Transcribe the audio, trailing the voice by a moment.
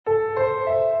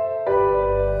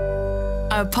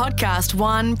A Podcast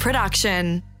One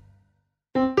production.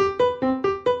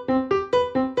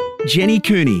 Jenny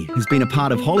Cooney has been a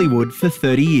part of Hollywood for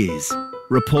 30 years,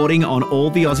 reporting on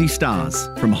all the Aussie stars,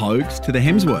 from Hogs to the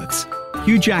Hemsworths,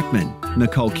 Hugh Jackman,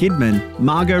 Nicole Kidman,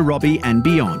 Margot Robbie and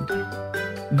beyond.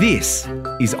 This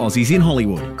is Aussies in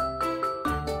Hollywood.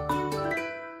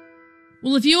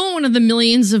 Well, if you're one of the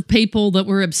millions of people that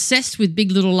were obsessed with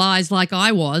Big Little Lies like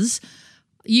I was,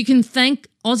 you can thank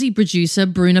Aussie producer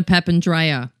Bruna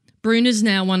Papandrea. Bruna's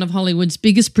now one of Hollywood's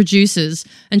biggest producers,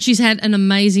 and she's had an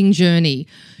amazing journey.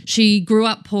 She grew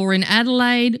up poor in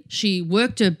Adelaide, she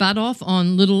worked her butt off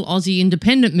on little Aussie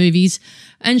independent movies,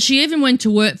 and she even went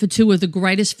to work for two of the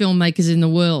greatest filmmakers in the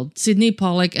world, Sidney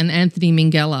Pollack and Anthony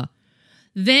Minghella.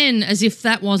 Then, as if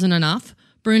that wasn't enough,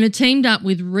 Bruna teamed up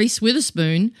with Reese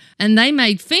Witherspoon, and they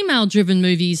made female-driven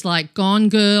movies like Gone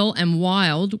Girl and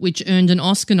Wild, which earned an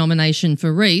Oscar nomination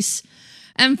for Reese.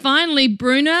 And finally,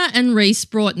 Bruna and Reese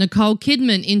brought Nicole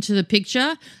Kidman into the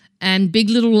picture, and Big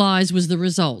Little Lies was the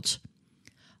result.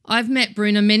 I've met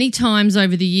Bruna many times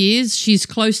over the years. She's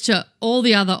close to all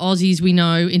the other Aussies we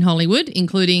know in Hollywood,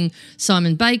 including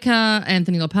Simon Baker,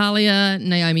 Anthony LaPaglia,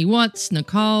 Naomi Watts,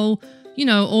 Nicole, you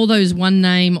know, all those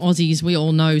one-name Aussies we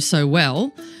all know so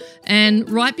well. And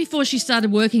right before she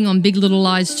started working on Big Little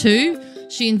Lies 2,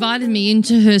 she invited me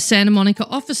into her Santa Monica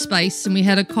office space and we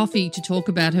had a coffee to talk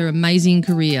about her amazing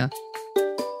career.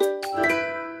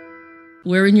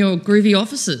 We're in your groovy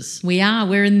offices. We are.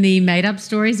 We're in the Made Up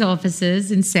Stories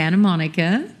offices in Santa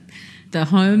Monica, the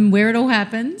home where it all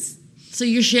happens. So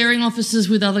you're sharing offices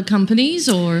with other companies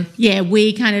or? Yeah,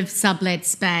 we kind of sublet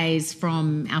space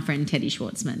from our friend Teddy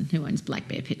Schwartzman, who owns Black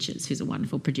Bear Pictures, who's a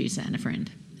wonderful producer and a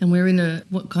friend. And we're in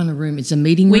what kind of room? It's a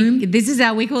meeting room?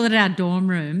 We call it our dorm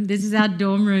room. This is our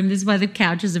dorm room. This is why the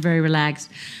couches are very relaxed.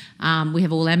 We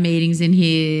have all our meetings in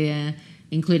here,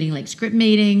 including like script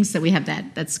meetings. So we have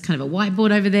that's kind of a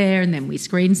whiteboard over there, and then we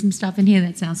screen some stuff in here.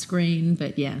 That's our screen.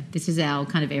 But yeah, this is our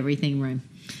kind of everything room.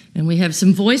 And we have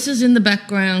some voices in the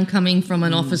background coming from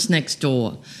an office next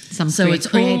door.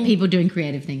 People doing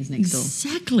creative things next door.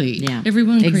 Exactly. Yeah.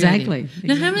 Everyone creative. Exactly.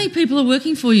 Now, how many people are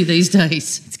working for you these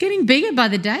days? It's getting bigger by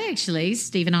the day, actually.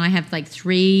 Steve and I have like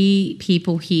 3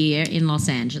 people here in Los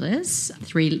Angeles,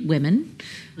 3 women.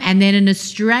 And then in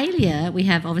Australia, we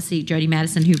have obviously Jodie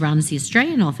Madison, who runs the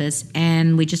Australian office,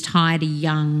 and we just hired a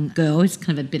young girl who's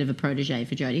kind of a bit of a protege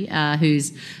for Jodie,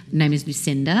 whose name is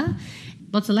Lucinda.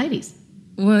 Lots of ladies.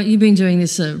 Well, you've been doing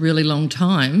this a really long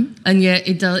time, and yet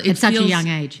it does. At such a young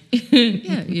age.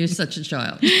 Yeah, you're such a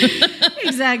child.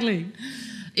 Exactly.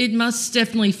 It must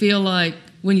definitely feel like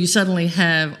when you suddenly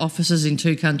have offices in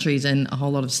 2 countries and a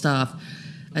whole lot of staff,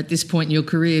 at this point in your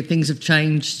career, things have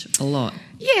changed a lot.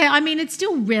 Yeah, I mean, it's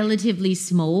still relatively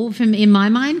small in my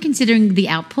mind, considering the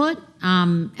output.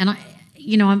 And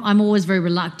I'm always very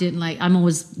reluctant. Like I'm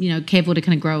always, careful to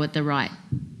kind of grow at the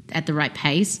right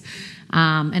pace.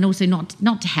 And also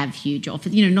not to have huge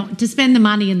offers, not to spend the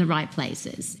money in the right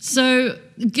places. So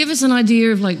give us an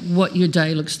idea of like what your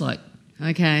day looks like.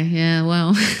 Okay, yeah,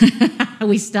 well,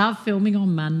 we start filming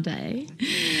on Monday,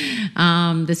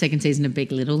 the second season of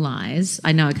Big Little Lies.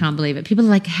 I know, I can't believe it. People are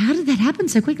like, how did that happen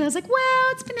so quickly? I was like,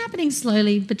 well, it's been happening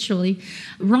slowly but surely.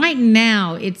 Right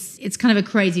now, it's kind of a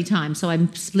crazy time. So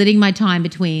I'm splitting my time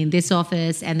between this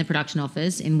office and the production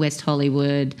office in West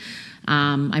Hollywood.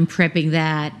 I'm prepping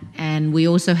that, and we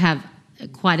also have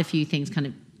quite a few things kind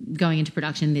of going into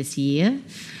production this year.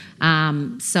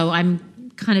 So I'm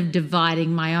kind of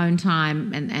dividing my own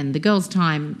time and the girls'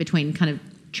 time between kind of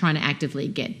trying to actively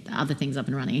get other things up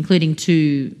and running, including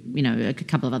 2, a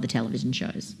couple of other television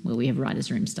shows where we have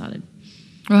writers' rooms started.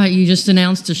 Right, you just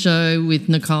announced a show with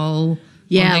Nicole.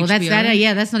 Yeah, well, that's that.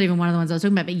 Yeah, that's not even one of the ones I was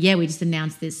talking about. But yeah, we just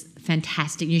announced this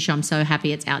fantastic new show. I'm so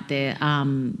happy it's out there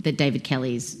that David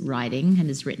Kelly's writing and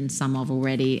has written some of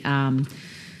already.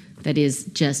 That is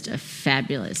just a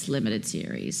fabulous limited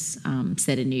series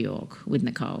set in New York with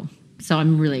Nicole. So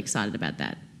I'm really excited about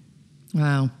that.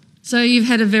 Wow. So you've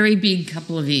had a very big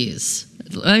couple of years.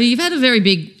 You've had a very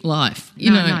big life.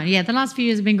 Yeah, the last few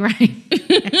years have been great.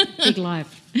 Big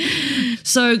life.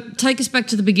 So take us back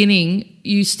to the beginning.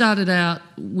 You started out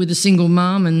with a single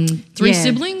mum and 3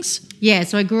 siblings? Yeah,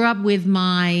 so I grew up with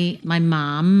my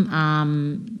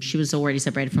mum. She was already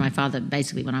separated from my father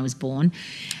basically when I was born.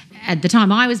 At the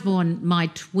time I was born, my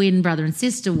twin brother and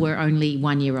sister were only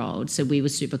 1 year old, so we were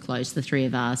super close, the 3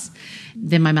 of us.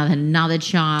 Then my mother had another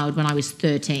child when I was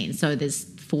 13, so there's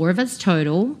 4 of us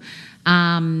total.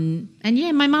 And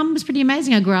yeah, my mum was pretty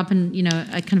amazing. I grew up in,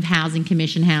 a kind of housing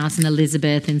commission house in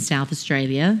Elizabeth in South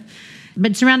Australia.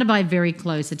 But surrounded by a very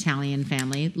close Italian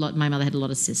family. My mother had a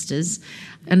lot of sisters.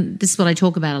 And this is what I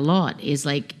talk about a lot is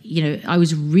like, you know, I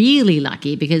was really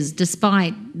lucky because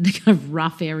despite the kind of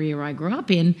rough area I grew up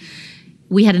in,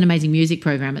 we had an amazing music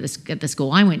program at the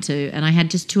school I went to, and I had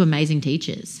just two amazing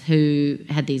teachers who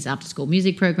had these after-school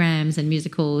music programs and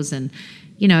musicals, and,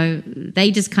 you know, they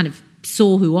just kind of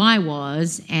saw who I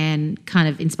was and kind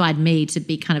of inspired me to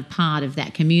be kind of part of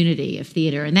that community of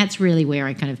theatre, and that's really where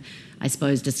I kind of, I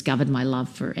suppose, discovered my love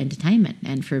for entertainment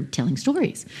and for telling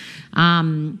stories.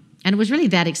 And it was really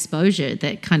that exposure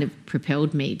that kind of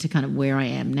propelled me to kind of where I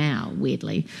am now,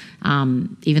 weirdly,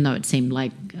 even though it seemed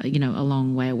like, you know, a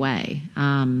long way away.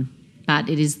 But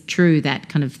it is true, that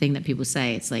kind of thing that people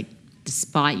say. It's like,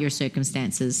 despite your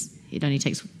circumstances, it only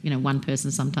takes, you know, one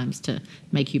person sometimes to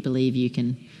make you believe you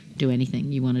can do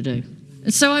anything you want to do.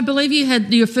 So I believe you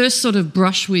had your first sort of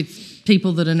brush with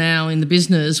people that are now in the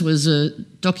business was a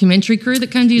documentary crew that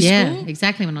came to your school? Yeah,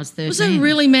 exactly, when I was 13. Was it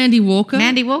really Mandy Walker?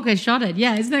 Mandy Walker shot it,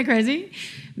 yeah, isn't that crazy?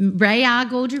 Ray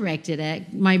Argall directed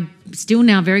it. My still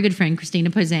now very good friend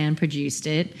Christina Pozan produced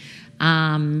it,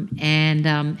 and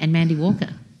Mandy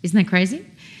Walker. Isn't that crazy?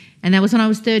 And that was when I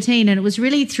was 13, and it was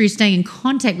really through staying in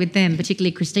contact with them,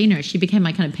 particularly Christina. She became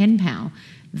my kind of pen pal.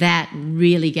 That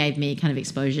really gave me kind of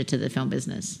exposure to the film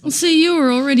business. Well, see, you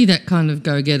were already that kind of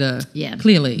go-getter,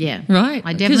 clearly. Yeah. Right?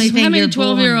 I definitely think how many you're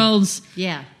 12-year-olds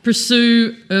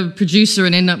pursue a producer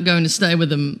and end up going to stay with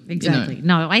them? Exactly. You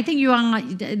know? No, I think you are.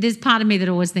 There's part of me that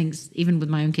always thinks, even with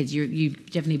my own kids, you're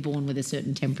definitely born with a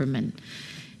certain temperament.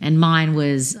 And mine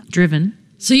was driven.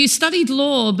 So you studied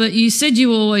law, but you said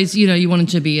you always, you know, you wanted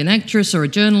to be an actress or a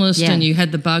journalist and you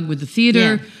had the bug with the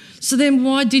theatre. Yeah. So then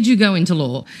why did you go into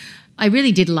law? I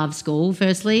really did love school,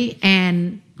 firstly,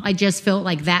 and I just felt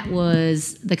like that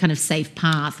was the kind of safe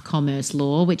path, commerce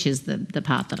law, which is the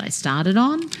path that I started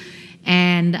on.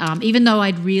 And even though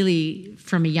I'd really,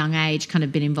 from a young age, kind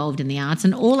of been involved in the arts,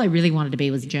 and all I really wanted to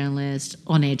be was a journalist,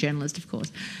 on-air journalist, of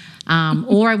course,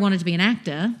 or I wanted to be an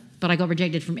actor, but I got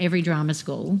rejected from every drama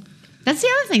school. That's the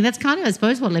other thing. That's kind of, I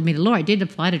suppose, what led me to law. I did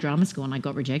apply to drama school and I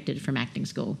got rejected from acting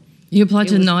school. You applied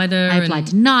to NIDA? I applied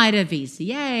to NIDA,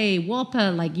 VCA,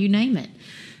 WAPA, like you name it.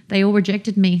 They all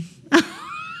rejected me.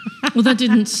 Well, that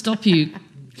didn't stop you,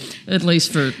 at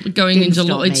least for going into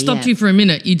law. It stopped you for a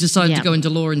minute. You decided to go into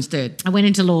law instead. I went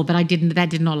into law, but that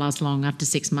did not last long. After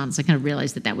 6 months, I kind of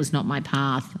realised that was not my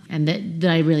path and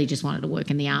that I really just wanted to work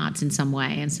in the arts in some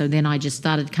way. And so then I just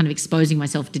started kind of exposing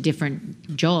myself to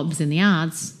different jobs in the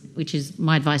arts, which is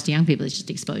my advice to young people, is just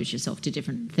expose yourself to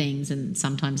different things, and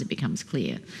sometimes it becomes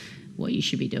clear what you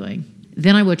should be doing.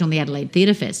 Then I worked on the Adelaide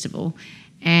Theatre Festival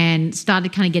and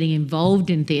started kind of getting involved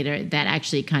in theatre. That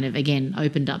actually kind of, again,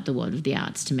 opened up the world of the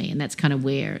arts to me, and that's kind of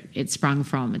where it sprung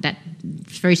from. That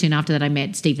very soon after that I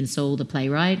met Stephen Saul, the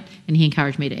playwright, and he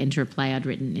encouraged me to enter a play I'd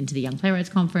written into the Young Playwrights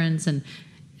Conference, and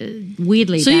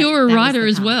weirdly... So you're a writer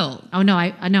as well? Oh, no,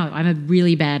 I know. I'm a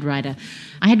really bad writer.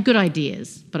 I had good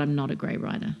ideas, but I'm not a great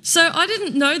writer. So I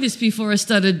didn't know this before I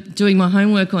started doing my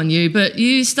homework on you, but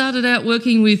you started out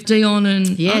working with Dion and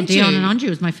Anju. Yeah, Dion and Anju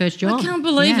was my first job. I can't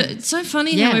believe it. It's so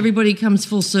funny how everybody comes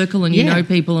full circle and you know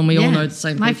people and we all know the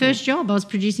same people. My first job, I was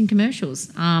producing commercials.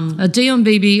 Dion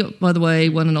Beebe, by the way,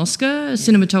 won an Oscar, a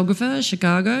cinematographer,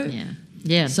 Chicago.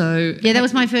 Yeah. So that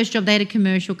was my first job. They had a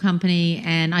commercial company,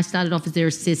 and I started off as their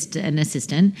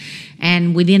assistant.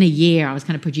 And within a year, I was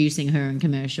kind of producing her in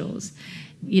commercials.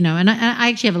 You know, and I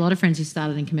actually have a lot of friends who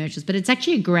started in commercials, but it's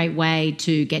actually a great way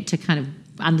to get to kind of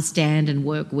understand and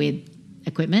work with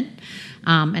equipment,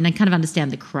 and I kind of understand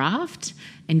the craft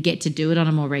and get to do it on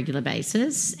a more regular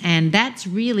basis. And that's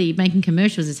really, making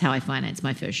commercials is how I financed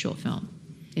my first short film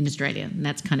in Australia, and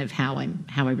that's kind of how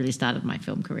I really started my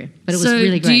film career. But it was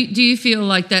really great. Do you feel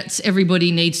like that's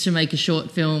everybody needs to make a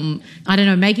short film? I don't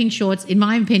know. Making shorts, in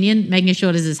my opinion, making a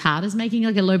short is as hard as making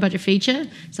like a low budget feature.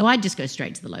 So I'd just go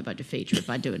straight to the low budget feature if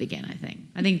I do it again.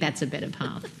 I think that's a better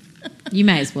path. You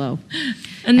may as well.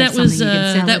 And that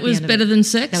was Better Than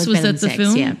Sex. Was that the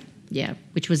film? Yeah,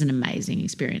 which was an amazing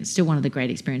experience. Still one of the great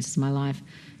experiences of my life.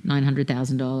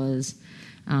 $900,000.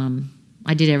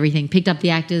 I did everything. Picked up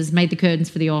the actors, made the curtains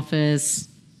for The Office.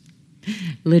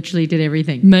 Literally did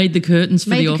everything. Made the curtains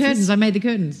for The Office? I made the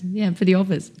curtains, for The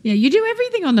Office. Yeah, you do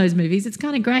everything on those movies. It's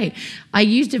kind of great. I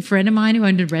used a friend of mine who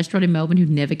owned a restaurant in Melbourne who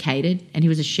never catered, and he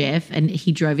was a chef, and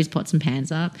he drove his pots and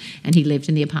pans up, and he lived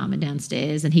in the apartment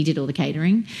downstairs, and he did all the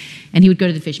catering, and he would go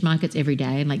to the fish markets every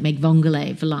day and like make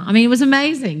vongole for lunch. I mean, it was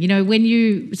amazing. You know,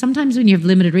 sometimes when you have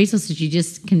limited resources, you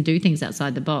just can do things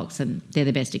outside the box, and they're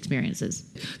the best experiences.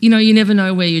 You know, you never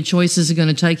know where your choices are going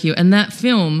to take you, and that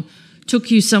film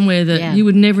took you somewhere that you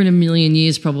would never in a million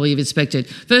years probably have expected.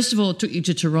 First of all, it took you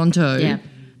to Toronto. Yeah.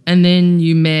 And then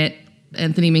you met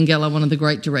Anthony Minghella, one of the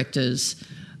great directors,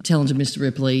 Talented Mr.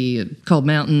 Ripley, Cold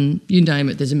Mountain, you name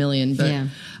it, there's a million. But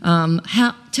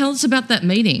tell us about that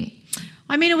meeting.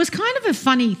 I mean, it was kind of a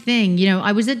funny thing. You know,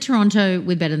 I was at Toronto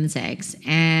with Better Than Sex,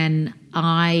 and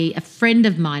a friend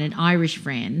of mine, an Irish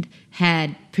friend,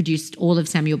 had produced all of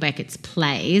Samuel Beckett's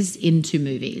plays into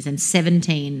movies, and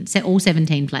all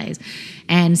 17 plays.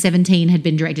 And 17 had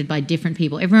been directed by different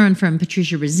people, everyone from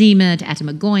Patricia Razima to Atta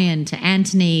Magoyan to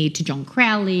Anthony to John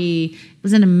Crowley. It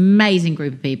was an amazing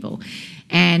group of people.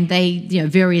 And they, you know,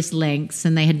 various lengths,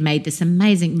 and they had made this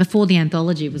amazing, before the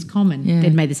anthology was common,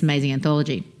 they'd made this amazing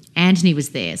anthology. Anthony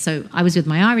was there. So I was with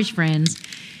my Irish friends.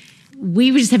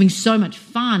 We were just having so much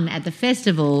fun at the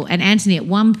festival. And Anthony, at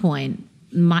one point,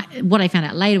 what I found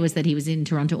out later was that he was in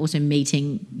Toronto also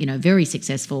meeting, you know, very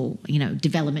successful, you know,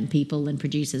 development people and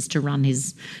producers to run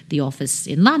the office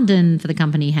in London for the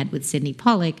company he had with Sidney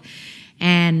Pollack.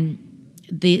 And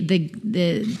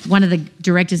the one of the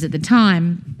directors at the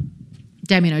time,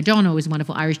 Damien O'Donnell, was a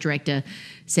wonderful Irish director,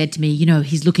 said to me, you know,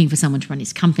 he's looking for someone to run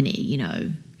his company, you know,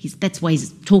 that's why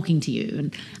he's talking to you.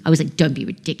 And I was like, don't be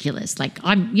ridiculous. Like,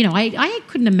 I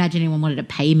couldn't imagine anyone wanted to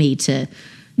pay me to,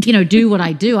 you know, do what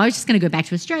I do. I was just going to go back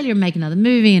to Australia and make another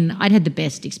movie, and I'd had the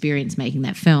best experience making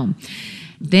that film.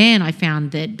 Then I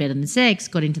found that Better Than Sex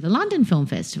got into the London Film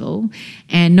Festival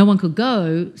and no one could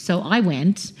go, so I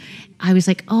went. I was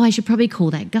like, I should probably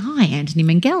call that guy, Anthony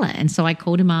Minghella. And so I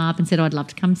called him up and said, I'd love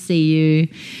to come see you.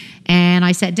 And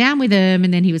I sat down with him,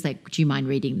 and then he was like, do you mind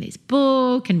reading this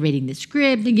book and reading the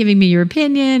script and giving me your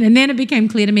opinion? And then it became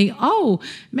clear to me,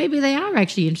 maybe they are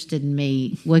actually interested in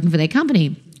me working for their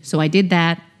company. So I did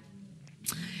that.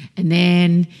 And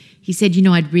then he said, you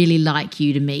know, I'd really like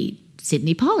you to meet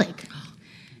Sidney Pollack.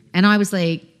 And I was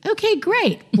like, okay,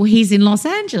 great. Well, he's in Los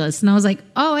Angeles. And I was like,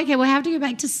 okay, we'll have to go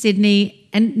back to Sydney.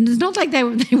 And it's not like they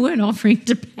weren't offering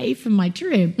to pay for my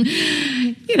trip,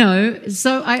 you know.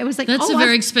 So I was like, that's a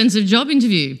very expensive job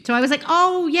interview. So I was like,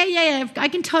 yeah, I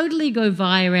can totally go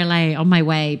via LA on my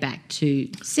way back to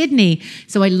Sydney.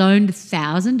 So I loaned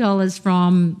 $1,000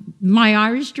 from my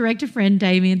Irish director friend,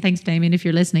 Damien. Thanks, Damien, if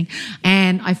you're listening.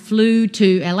 And I flew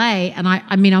to LA, and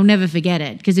I mean, I'll never forget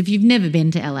it, because if you've never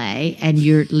been to LA and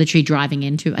you're literally driving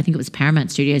into, I think it was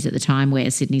Paramount Studios at the time where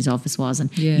Sydney's office was,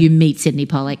 and you meet Sidney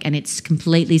Pollack, and it's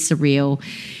completely surreal.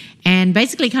 And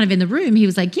basically kind of in the room, he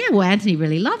was like, yeah, well, Anthony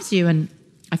really loves you. And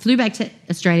I flew back to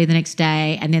Australia the next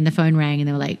day, and then the phone rang and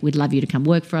they were like, we'd love you to come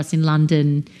work for us in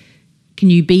London.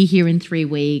 Can you be here in 3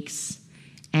 weeks?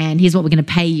 And here's what we're going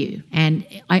to pay you. And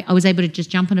I was able to just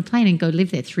jump on a plane and go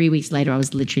live there. 3 weeks later, I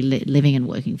was literally living and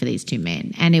working for these two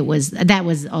men. And that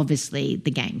was obviously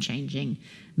the game-changing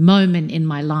moment in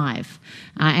my life,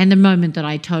 and the moment that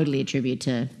I totally attribute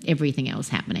to everything else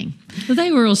happening. But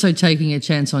they were also taking a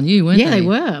chance on you, weren't they? Yeah, they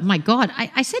were. My God.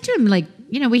 I said to him, like,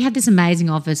 you know, we had this amazing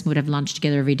office and we'd have lunch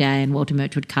together every day, and Walter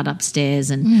Murch would cut upstairs,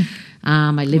 and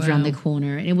I lived around the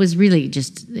corner. And it was really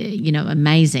just, you know,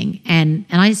 amazing. And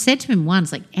I said to him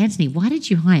once, like, Anthony, why did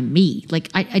you hire me? Like,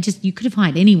 you could have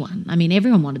hired anyone. I mean,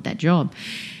 everyone wanted that job.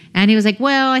 And he was like,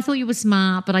 well, I thought you were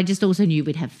smart, but I just also knew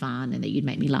we'd have fun and that you'd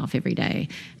make me laugh every day.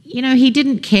 You know, he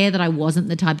didn't care that I wasn't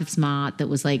the type of smart that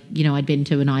was like, you know, I'd been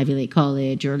to an Ivy League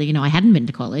college, or, you know, I hadn't been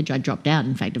to college. I dropped out,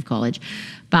 in fact, of college.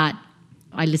 But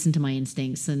I listened to my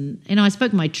instincts, and, you know, I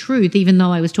spoke my truth. Even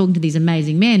though I was talking to these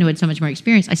amazing men who had so much more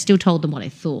experience, I still told them what I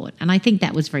thought. And I think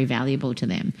that was very valuable to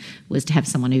them, was to have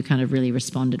someone who kind of really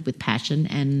responded with passion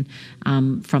and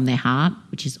from their heart,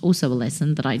 which is also a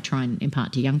lesson that I try and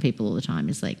impart to young people all the time,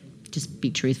 is like, just be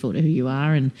truthful to who you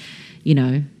are, and, you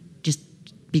know, just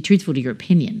be truthful to your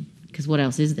opinion, because what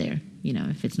else is there, you know,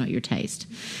 if it's not your taste.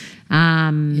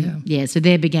 So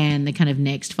there began the kind of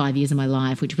next 5 years of my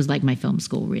life, which was like my film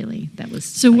school, really. That was.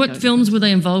 So like, what films were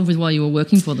they involved with while you were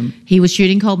working for them? He was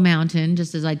shooting Cold Mountain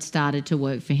just as I'd started to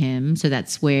work for him. So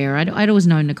that's where I'd always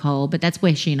known Nicole, but that's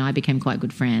where she and I became quite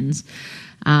good friends.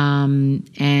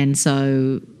 And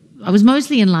so I was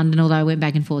mostly in London, although I went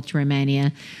back and forth to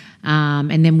Romania.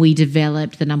 And then we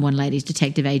developed the Number One Ladies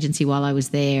Detective Agency while I was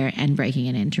there, and Breaking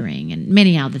and Entering, and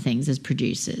many other things as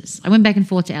producers. I went back and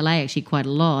forth to LA actually quite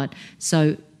a lot, so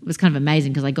it was kind of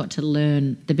amazing because I got to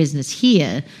learn the business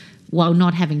here while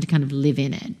not having to kind of live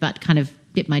in it, but kind of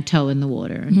dip my toe in the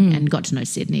water and got to know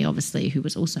Sydney, obviously, who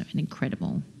was also an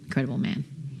incredible, incredible man.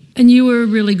 And you were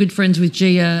really good friends with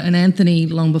Gia and Anthony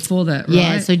long before that,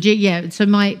 right? Yeah, so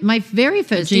my very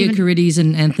first... Gia Carides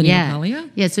and Anthony Macaulay?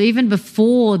 Yeah, so even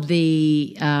before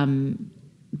the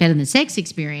Better Than Sex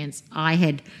experience, I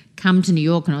had come to New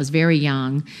York when I was very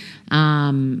young,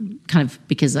 kind of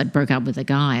because I broke up with a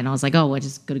guy, and I was like, I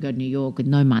just got to go to New York with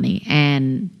no money.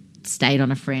 And stayed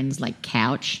on a friend's like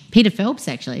couch. Peter Phelps,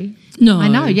 actually. No. I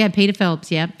know, yeah, Peter Phelps,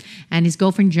 yeah. And his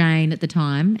girlfriend Jane at the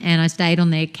time. And I stayed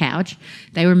on their couch.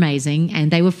 They were amazing.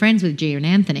 And they were friends with Gia and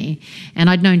Anthony. And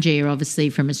I'd known Gia obviously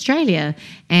from Australia.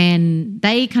 And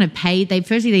they kind of paid, they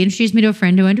introduced me to a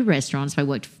friend who owned a restaurant. So I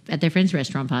worked at their friend's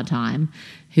restaurant part-time,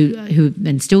 who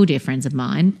and still dear friends of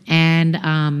mine.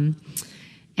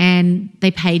 And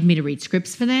they paid me to read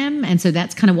scripts for them. And so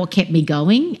that's kind of what kept me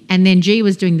going. And then G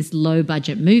was doing this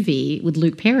low-budget movie with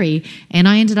Luke Perry, and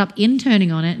I ended up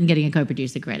interning on it and getting a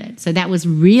co-producer credit. So that was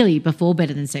really, before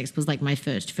Better Than Sex, was like my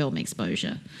first film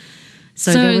exposure.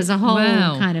 So there was a whole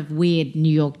kind of weird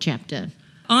New York chapter.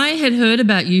 I had heard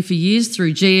about you for years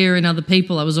through Gia and other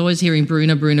people. I was always hearing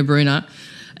Bruna.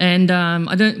 And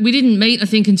we didn't meet, I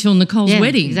think, until Nicole's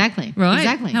wedding. Exactly. Right?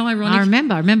 Exactly. How ironic.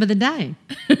 I remember the day.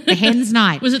 The hen's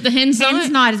night. Was it the hen's night? Hen's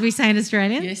night, as we say in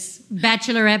Australia. Yes.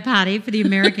 Bachelorette party for the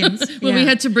Americans. Well, we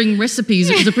had to bring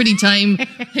recipes. It was a pretty tame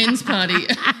hen's party.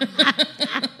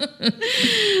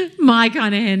 My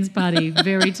kind of hen's party.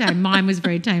 Very tame. Mine was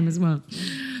very tame as well.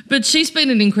 But she's been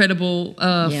an incredible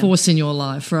force in your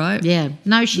life, right? Yeah.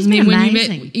 No, she's been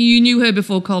amazing. You knew her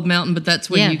before Cold Mountain, but that's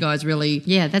when you guys really...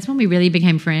 Yeah, that's when we really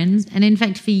became friends. And in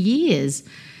fact, for years,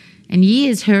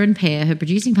 her and Pear, her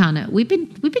producing partner, we've been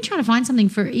trying to find something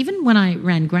for... Even when I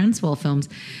ran Groundswell Films,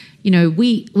 you know,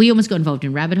 we almost got involved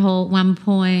in Rabbit Hole at one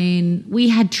point. We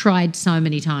had tried so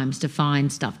many times to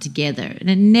find stuff together, and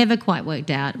it never quite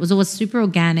worked out. It was always super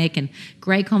organic and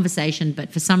great conversation,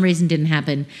 but for some reason didn't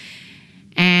happen.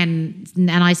 And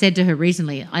I said to her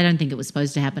recently, I don't think it was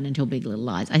supposed to happen until Big Little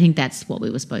Lies. I think that's what we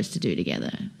were supposed to do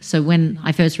together. So when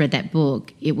I first read that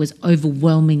book, it was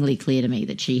overwhelmingly clear to me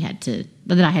that I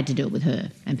had to do it with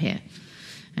her and Pear.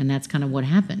 And that's kind of what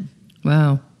happened.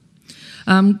 Wow.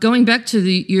 Going back to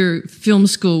your film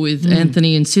school with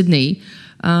Anthony and Sydney,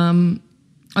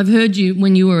 I've heard you,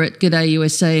 when you were at G'day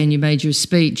USA and you made your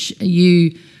speech,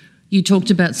 you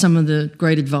talked about some of the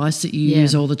great advice that you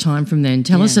use all the time from then.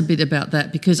 Tell us a bit about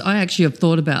that, because I actually have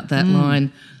thought about that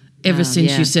line ever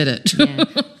since you said it. Yeah.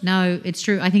 No, it's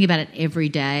true. I think about it every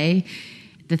day.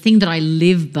 The thing that I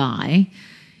live by,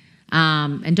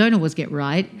 and don't always get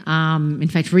right. In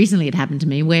fact, recently it happened to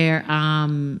me where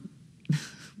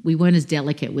we weren't as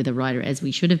delicate with a writer as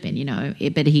we should have been, you know.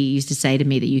 But he used to say to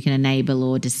me that you can enable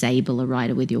or disable a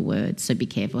writer with your words, so be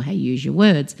careful how you use your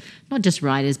words. Not just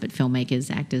writers, but filmmakers,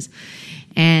 actors.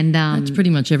 And that's pretty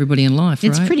much everybody in life,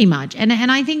 it's right? pretty much. And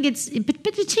I think but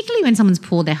particularly when someone's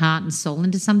poured their heart and soul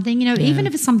into something, you know, even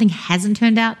if something hasn't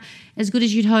turned out as good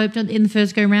as you'd hoped in the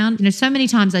first go-round. You know, so many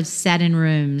times I've sat in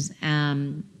rooms,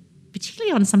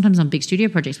 particularly sometimes on big studio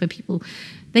projects where people,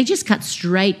 they just cut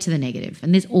straight to the negative,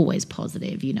 and there's always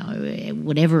positive, you know,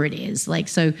 whatever it is. Like,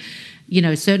 so, you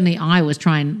know, certainly I always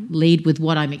try and lead with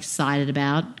what I'm excited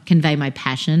about, convey my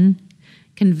passion,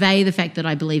 convey the fact that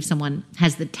I believe someone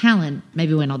has the talent.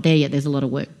 Maybe we're not there yet, there's a lot of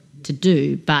work to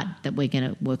do, but that we're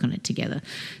going to work on it together.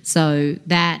 So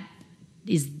that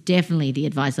is definitely the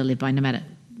advice I live by, no matter,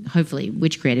 hopefully,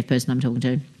 which creative person I'm talking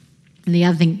to. And the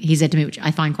other thing he said to me, which I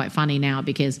find quite funny now,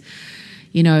 because,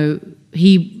 you know,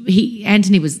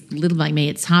 Anthony was a little like me.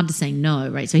 It's hard to say no,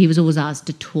 right? So he was always asked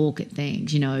to talk at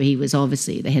things. You know, he was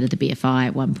obviously the head of the BFI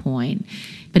at one point.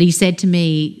 But he said to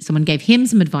me, someone gave him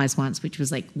some advice once, which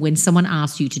was like, when someone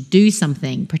asks you to do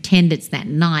something, pretend it's that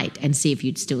night and see if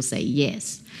you'd still say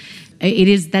yes.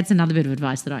 That's another bit of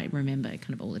advice that I remember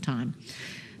kind of all the time.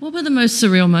 What were the most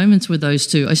surreal moments with those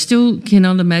two? I still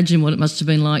cannot imagine what it must have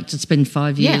been like to spend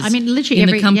 5 years I mean, literally in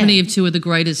the company of two of the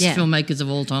greatest filmmakers of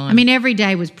all time. I mean, every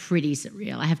day was pretty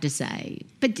surreal, I have to say.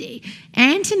 But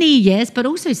Anthony, yes, but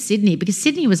also Sydney, because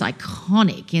Sydney was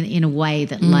iconic in a way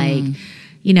that, like,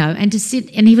 you know, and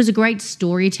he was a great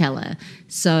storyteller.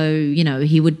 So, you know,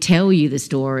 he would tell you the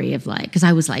story of, like, because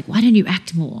I was like, why don't you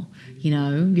act more? You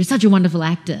know, you're such a wonderful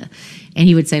actor. And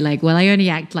he would say, like, well, I only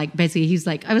act, like, basically he's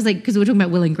like, I was like, because we were talking about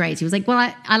Will and Grace. He was like,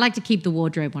 well, I like to keep the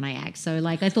wardrobe when I act. So,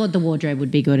 like, I thought the wardrobe would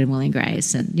be good in Will and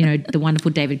Grace. And, you know, the wonderful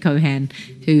David Cohan,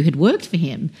 who had worked for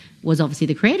him, was obviously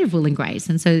the creator of Will and Grace.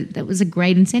 And so that was a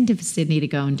great incentive for Sydney to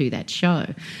go and do that show.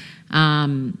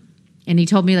 And he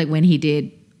told me, like, when he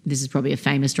did, this is probably a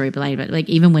famous story, but like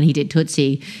even when he did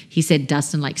Tootsie, he said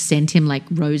Dustin like sent him like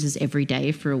roses every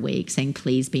day for a week, saying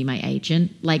please be my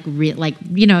agent. Like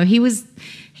you know, he was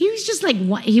just like,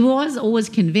 he was always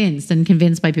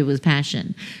convinced by people's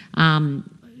passion.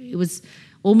 It was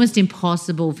almost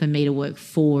impossible for me to work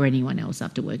for anyone else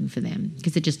after working for them,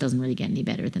 because it just doesn't really get any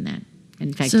better than that.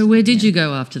 In fact, so where did you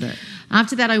go after that?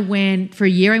 After that, for a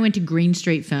year I went to Green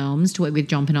Street Films to work with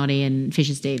John Pinotti and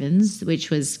Fisher Stevens,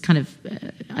 which was kind of,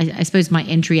 I suppose my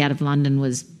entry out of London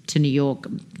was to New York,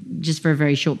 just for a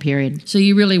very short period. So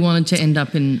you really wanted to end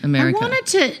up in America?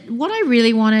 What I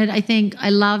really wanted, I think I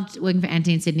loved working for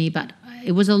Anthony in Sydney, but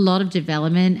it was a lot of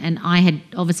development, and I had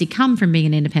obviously come from being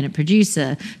an independent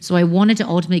producer, so I wanted to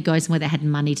ultimately go somewhere that had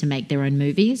money to make their own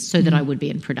movies so that I would be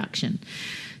in production.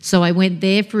 So I went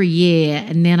there for a year,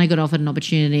 and then I got offered an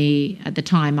opportunity. At the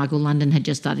time, Michael London had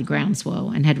just started Groundswell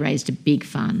and had raised a big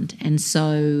fund. And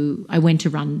so I went to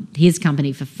run his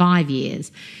company for 5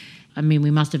 years. I mean, we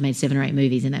must have made 7 or 8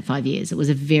 movies in that 5 years. It was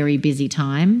a very busy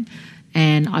time,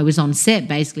 and I was on set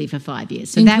basically for 5 years.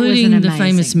 So including that was an amazing, the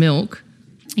famous Milk.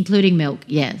 Including Milk,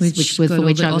 yes, which was for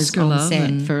which I was on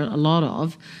set for a lot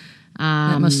of.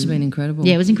 That must have been incredible.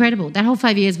 Yeah, it was incredible. That whole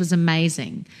 5 years was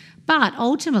amazing. But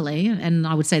ultimately, and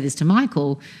I would say this to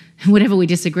Michael, whenever we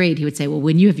disagreed, he would say, well,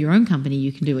 when you have your own company,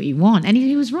 you can do what you want. And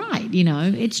he was right,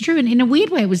 It's true. And in a weird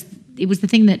way, it was the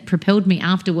thing that propelled me.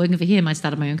 After working for him, I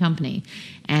started my own company.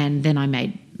 And then I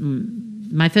made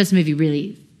my first movie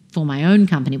really for my own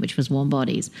company, which was Warm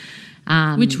Bodies.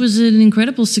 Which was an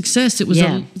incredible success. It was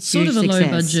sort of a low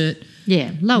budget.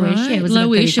 Yeah, lowish. Right? Yeah, it was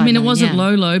lowish. I mean, it wasn't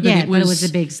low, but it was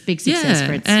a big success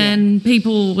for it. And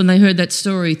people, when they heard that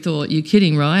story, thought, "You're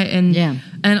kidding, right?" And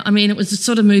I mean, it was the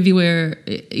sort of movie where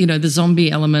the zombie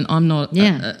element. I'm not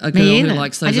a girl who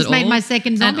likes those. I just at made all. my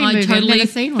second zombie movie. I totally I've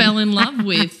never seen one. fell in love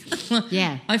with.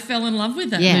 I fell in love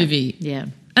with that movie. Yeah,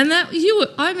 and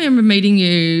I remember meeting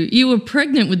you. You were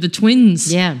pregnant with the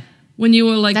twins. Yeah. When you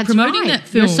were promoting that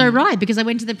film. You're so right, because I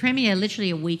went to the premiere literally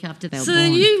a week after they were born. So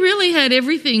you really had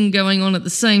everything going on at the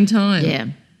same time. Yeah.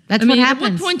 That's what happens.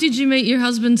 At what point did you meet your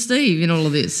husband, Steve, in all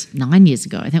of this? 9 years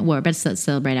ago. I think we're about to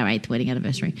celebrate our 8th wedding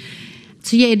anniversary.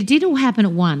 So, it did all happen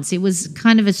at once. It was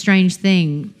kind of a strange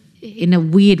thing in a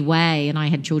weird way, and I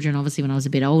had children obviously when I was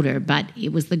a bit older, but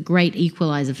it was the great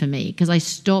equalizer for me because I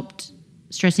stopped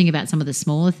stressing about some of the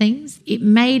smaller things. It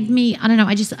made me, I don't know,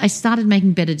 I started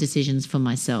making better decisions for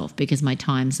myself because my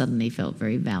time suddenly felt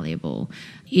very valuable.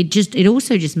 It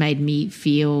also just made me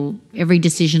feel every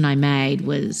decision I made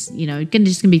was, just going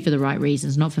to be for the right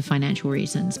reasons, not for financial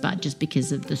reasons, but just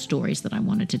because of the stories that I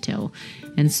wanted to tell.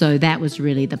 And so that was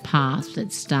really the path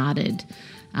that started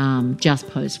just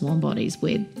post Warm Bodies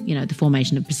with, the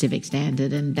formation of Pacific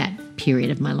Standard and that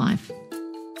period of my life.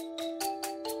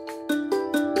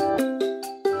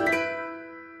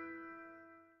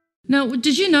 Now,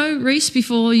 did you know Reese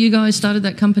before you guys started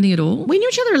that company at all? We knew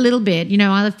each other a little bit.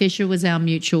 Isla Fisher was our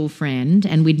mutual friend,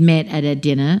 and we'd met at a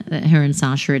dinner that her and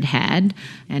Sasha had.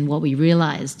 And what we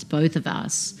realised, both of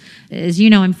us, is,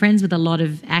 I'm friends with a lot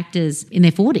of actors in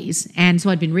their 40s. And so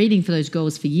I'd been reading for those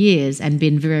girls for years and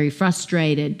been very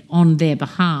frustrated on their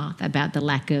behalf about the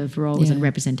lack of roles and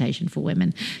representation for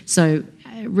women. So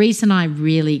Reese and I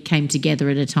really came together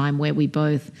at a time where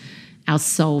our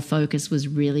sole focus was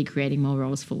really creating more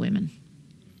roles for women.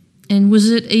 And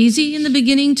was it easy in the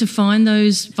beginning to find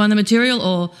the material,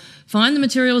 or find the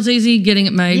material is easy, getting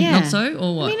it made not so,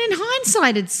 or what? I mean, in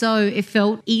hindsight, it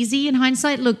felt easy in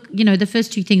hindsight. Look, the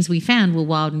first 2 things we found were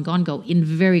Wild and Gone Girl in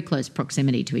very close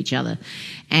proximity to each other.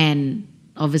 And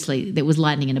obviously there was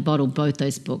lightning in a bottle. Both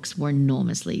those books were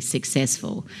enormously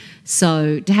successful.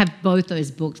 So to have both those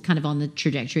books kind of on the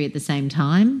trajectory at the same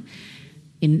time,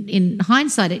 in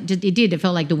hindsight, it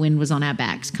felt like the wind was on our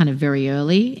backs kind of very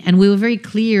early, and we were very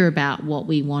clear about what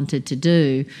we wanted to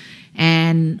do.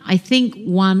 And I think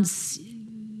once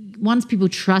people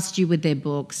trust you with their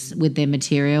books, with their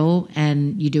material,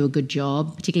 and you do a good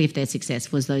job, particularly if they're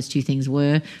successful, as those 2 things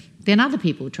were, then other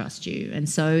people trust you. And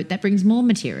so that brings more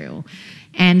material.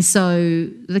 And so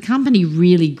the company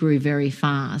really grew very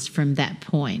fast from that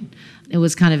point. It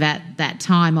was kind of at that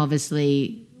time,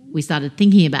 obviously, we started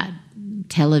thinking about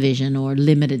television or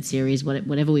limited series,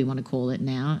 whatever we want to call it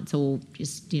now. It's all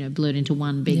just, blurred into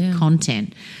one big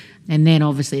content. And then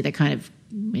obviously the kind of,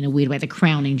 in a weird way, the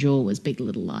crowning jewel was Big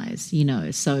Little Lies,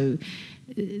 So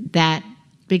that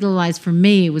Big Little Lies for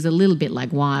me was a little bit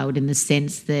like Wild in the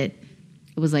sense that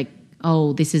it was like,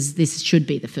 oh, this should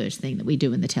be the first thing that we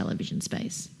do in the television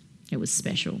space. It was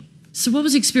special. So what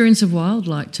was the experience of Wild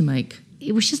like to make?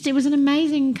 It was an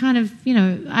amazing kind of, I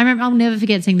remember, I'll never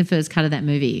forget seeing the first cut of that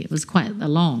movie. It was quite a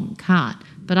long cut,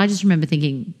 but I just remember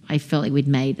thinking I felt like we'd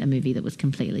made a movie that was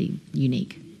completely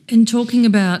unique. And talking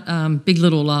about Big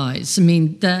Little Lies, I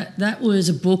mean, that was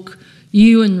a book.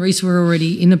 You and Reese were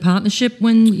already in a partnership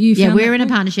when you found we were in book?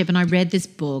 a partnership, and I read this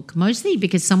book mostly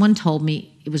because someone told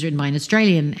me it was written by an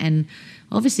Australian, and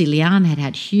obviously Leanne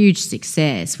had huge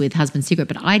success with Husband's Secret,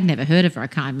 but I'd never heard of her.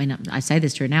 I say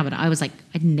this to her now, but I was like,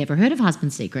 I'd never heard of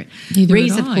Husband's Secret. Neither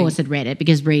Reese, had of I. course, had read it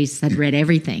because Reese had read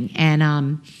everything.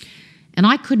 And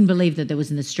I couldn't believe that there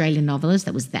was an Australian novelist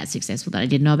that was that successful that I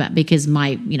didn't know about, because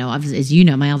as you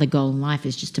know, my other goal in life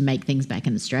is just to make things back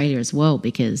in Australia as well,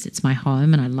 because it's my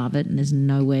home and I love it and there's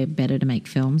nowhere better to make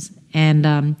films.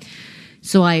 And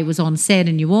so I was on set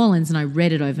in New Orleans and I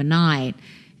read it overnight.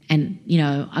 And,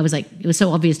 I was like, it was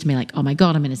so obvious to me, like, oh my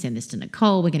God, I'm going to send this to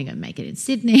Nicole. We're going to go make it in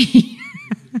Sydney.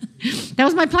 That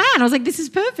was my plan. I was like, this is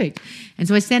perfect. And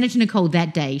so I sent it to Nicole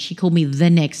that day. She called me the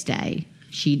next day.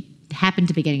 She happened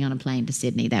to be getting on a plane to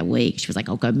Sydney that week. She was like,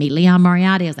 I'll go meet Leon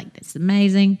Moriarty. I was like, that's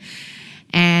amazing.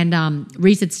 And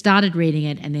Reese had started reading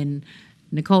it, and then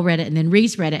Nicole read it, and then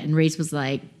Reese read it, and Reese was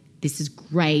like, this is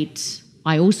great.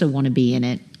 I also want to be in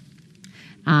it.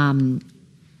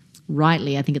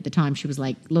 Rightly, I think at the time she was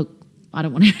like, look, I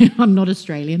don't want to, I'm not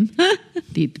Australian.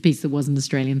 the piece that wasn't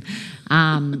Australian.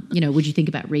 Would you think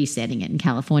about resetting it in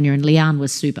California? And Leanne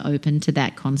was super open to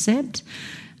that concept.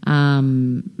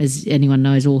 As anyone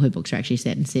knows, all her books are actually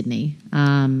set in Sydney.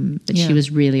 But she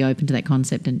was really open to that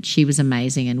concept, and she was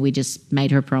amazing. And we just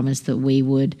made her a promise that we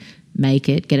would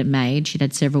get it made. She'd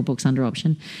had several books under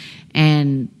option,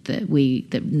 and that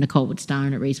Nicole would star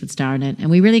in it, Reese would star in it. And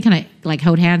we really kind of like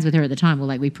held hands with her at the time. We're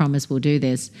like, we promise we'll do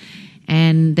this.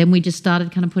 And then we just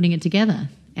started kind of putting it together.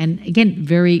 And again,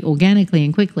 very organically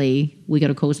and quickly, we got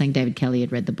a call saying David Kelly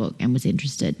had read the book and was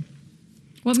interested.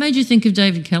 What made you think of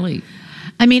David Kelly?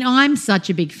 I mean, I'm such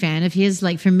a big fan of his.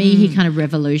 Like, for me, he kind of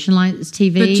revolutionized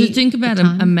TV. But to think about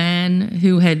a man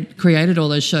who had created all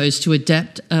those shows to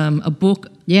adapt a book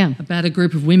about a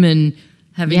group of women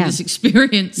having this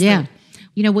experience. Yeah.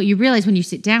 What you realise when you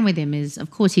sit down with him is,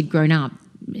 of course, he'd grown up.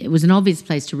 It was an obvious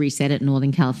place to reset it in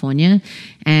Northern California.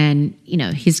 And,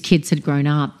 his kids had grown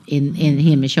up he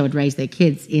and Michelle had raised their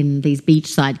kids in these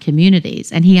beachside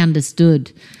communities. And he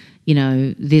understood,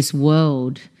 this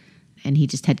world, and he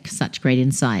just had such great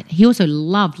insight. He also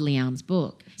loved Leon's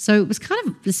book. So it was kind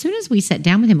of, as soon as we sat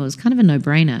down with him, it was kind of a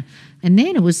no-brainer. And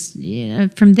then it was,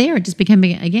 from there it just became,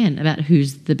 again, about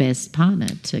who's the best partner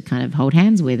to kind of hold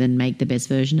hands with and make the best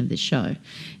version of this show.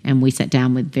 And we sat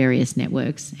down with various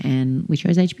networks and we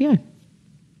chose HBO.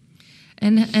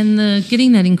 And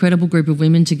getting that incredible group of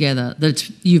women together, that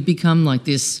you've become like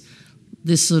this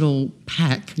little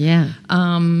pack. Yeah.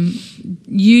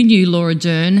 You knew Laura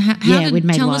Dern. We'd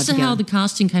made tell Wild us together. how the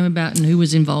casting came about and who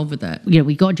was involved with that.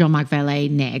 We got John Mark Valet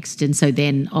next. And so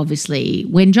then obviously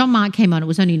when John Mark came on, it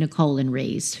was only Nicole and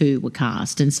Reese who were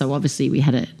cast. And so obviously we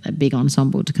had a big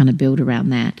ensemble to kind of build around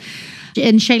that.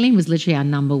 And Shailene was literally our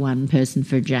number one person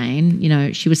for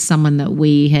Jane. She was someone that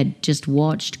we had just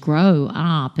watched grow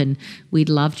up, and we'd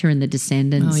loved her in The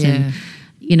Descendants. Oh, yeah.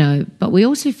 And but we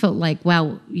also felt like,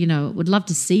 would love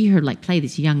to see her like play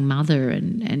this young mother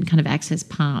and kind of access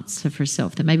parts of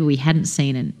herself that maybe we hadn't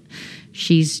seen. And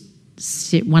she's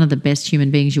one of the best human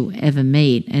beings you'll ever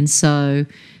meet. And so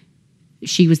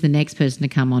she was the next person to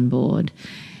come on board.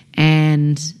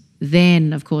 And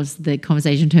then, of course, the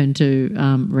conversation turned to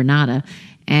Renata,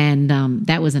 and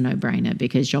that was a no-brainer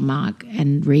because Jean-Marc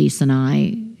and Reese and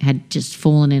I had just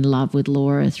fallen in love with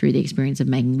Laura through the experience of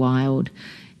making Wild.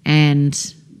 And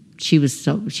she was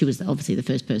obviously the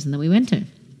first person that we went to.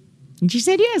 And she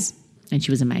said yes. And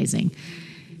she was amazing.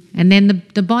 And then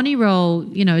the Bonnie role,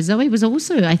 Zoe was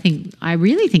also, I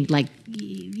really think, like,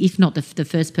 if not the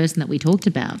first person that we talked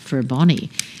about for Bonnie.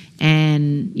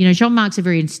 And, Jean-Marc's a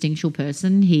very instinctual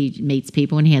person. He meets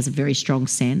people and he has a very strong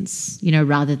sense,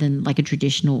 rather than like a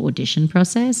traditional audition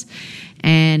process.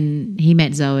 And he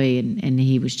met Zoe and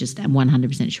he was just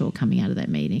 100% sure coming out of that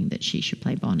meeting that she should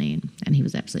play Bonnie. And he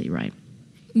was absolutely right.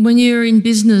 When you're in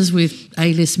business with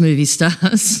A-list movie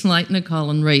stars like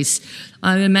Nicole and Reese,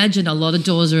 I imagine a lot of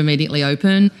doors are immediately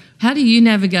open. How do you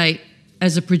navigate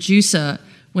as a producer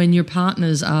when your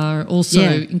partners are also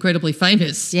incredibly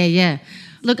famous? Yeah.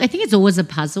 Look, I think it's always a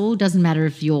puzzle. Doesn't matter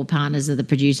if your partners are the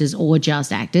producers or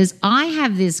just actors. I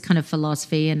have this kind of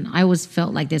philosophy, and I always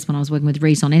felt like this when I was working with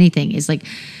Reese on anything, is like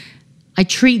I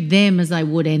treat them as I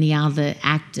would any other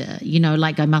actor,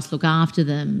 like I must look after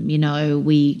them.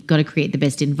 We got to create the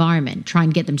best environment, try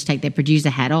and get them to take their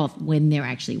producer hat off when they're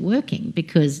actually working,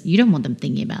 because you don't want them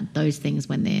thinking about those things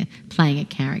when they're playing a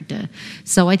character.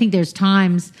 So I think there's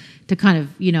times to kind of,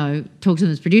 talk to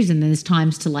them as producers, and then there's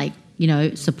times to like,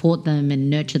 support them and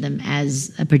nurture them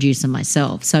as a producer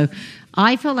myself. So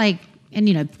I felt like, and,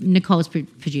 Nicole's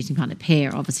producing partner,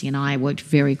 Pear, obviously, and I worked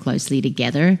very closely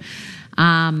together.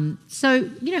 I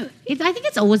think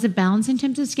it's always a balance in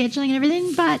terms of scheduling and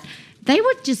everything, but they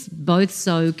were just both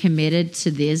so committed to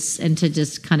this and to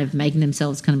just kind of making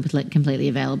themselves kind of completely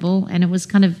available. And it was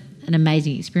kind of an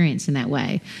amazing experience in that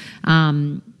way.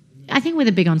 I think with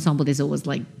a big ensemble, there's always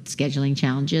like scheduling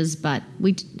challenges, but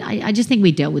I just think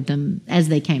we dealt with them as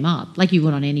they came up, like you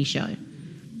would on any show.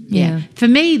 Yeah. For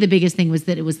me, the biggest thing was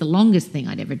that it was the longest thing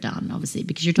I'd ever done, obviously,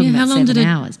 because you're talking about 7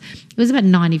 hours. It was about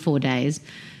 94 days.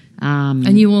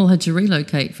 And you all had to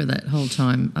relocate for that whole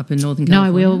time up in Northern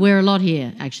California? No, we're a lot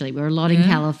here, actually. We're a lot in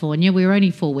California. We were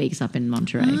only 4 weeks up in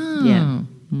Monterey. Oh. Yeah.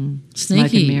 Sneaky.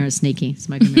 Smoke and mirrors, sneaky.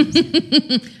 Smoke and mirrors.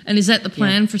 And is that the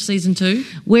plan for season 2?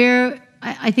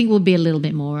 I think we'll be a little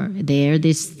bit more there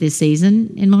this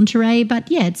season in Monterey, but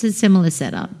yeah, it's a similar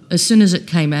setup. As soon as it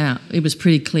came out, it was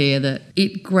pretty clear that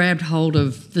it grabbed hold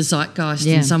of the zeitgeist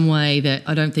in some way that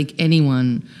I don't think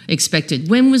anyone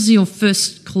expected. When was your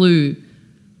first clue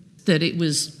that it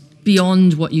was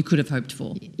beyond what you could have hoped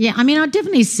for? Yeah, I mean, I'm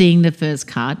definitely seeing the first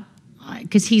cut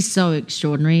because he's so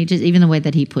extraordinary, just even the way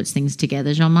that he puts things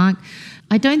together, Jean-Marc.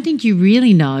 I don't think you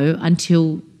really know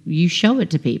until you show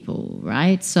it to people,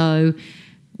 right? So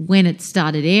when it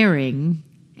started airing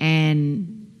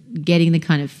and getting the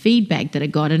kind of feedback that it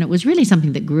got, and it was really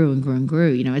something that grew and grew and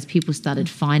grew, you know, as people started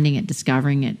finding it,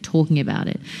 discovering it, talking about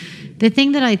it. The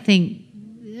thing that I think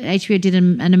HBO did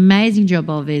an amazing job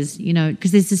of is, you know,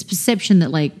 because there's this perception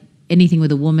that like anything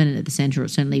with a woman at the center, or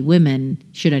certainly women,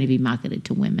 should only be marketed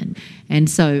to women. And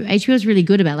so HBO was really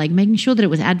good about like making sure that it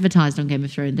was advertised on Game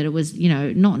of Thrones, that it was, you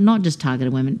know, not just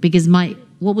targeted women. Because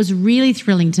what was really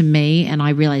thrilling to me, and I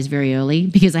realized very early,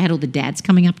 because I had all the dads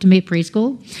coming up to me at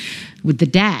preschool with the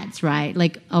dads, right?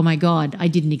 Like, oh my God, I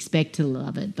didn't expect to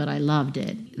love it, but I loved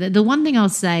it. The one thing I'll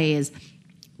say is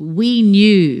we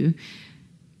knew,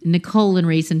 Nicole and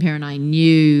Reese and Per and I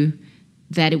knew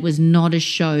that it was not a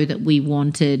show that we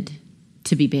wanted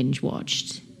to be binge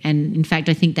watched. And in fact,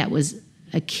 I think that was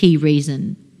a key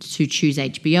reason to choose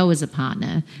HBO as a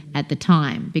partner at the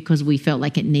time, because we felt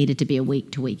like it needed to be a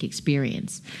week-to-week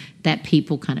experience that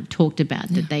people kind of talked about,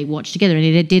 that they watched together. And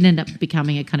it did end up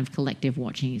becoming a kind of collective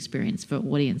watching experience for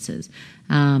audiences.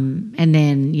 And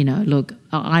then, you know, look,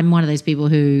 I'm one of those people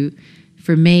who,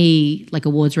 for me, like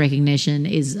awards recognition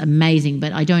is amazing,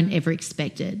 but I don't ever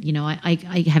expect it. You know,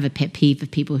 I have a pet peeve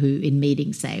of people who in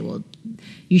meetings say, well,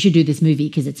 you should do this movie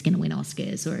because it's going to win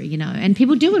Oscars, or, you know, and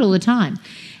people do it all the time.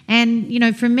 And, you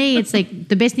know, for me, it's like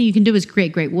the best thing you can do is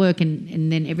create great work,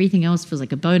 and then everything else feels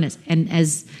like a bonus. And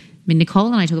Nicole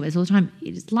and I talk about this all the time,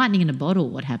 it's lightning in a bottle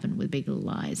what happened with Big Little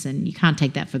Lies, and you can't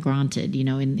take that for granted, you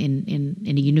know, in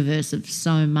a universe of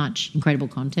so much incredible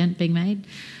content being made.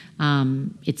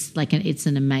 It's like it's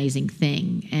an amazing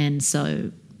thing. And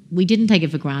so we didn't take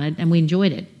it for granted, and we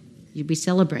enjoyed it. We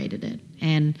celebrated it.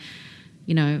 And,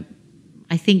 you know,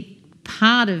 I think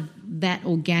part of that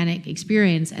organic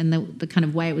experience and the kind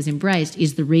of way it was embraced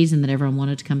is the reason that everyone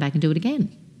wanted to come back and do it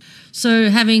again. So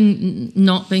having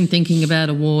not been thinking about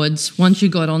awards, once you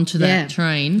got onto that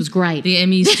train... It was great. The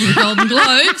Emmys to the Golden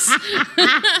Globes...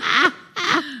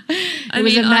 It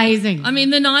was amazing. I mean,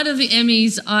 the night of the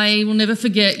Emmys, I will never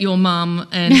forget your mum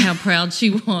and how proud she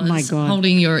was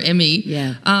holding your Emmy.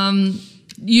 Yeah.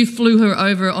 You flew her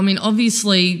over. I mean,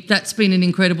 obviously, that's been an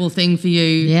incredible thing for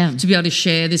you to be able to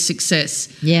share this success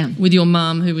with your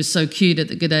mum, who was so cute at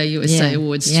the G'day USA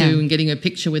Awards too, and getting a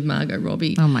picture with Margot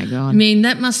Robbie. Oh, my God. I mean,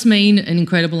 that must mean an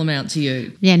incredible amount to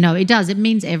you. Yeah, no, it does. It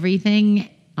means everything.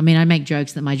 I mean, I make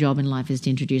jokes that my job in life is to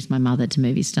introduce my mother to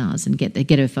movie stars and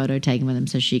get her photo taken with them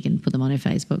so she can put them on her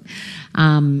Facebook.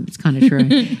 It's kind of true.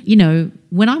 You know,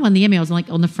 when I won the Emmy, I was like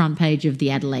on the front page of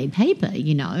the Adelaide paper,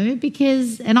 you know,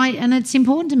 because and it's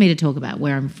important to me to talk about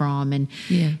where I'm from, and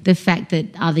the fact that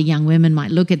other young women might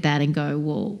look at that and go,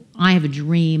 well, I have a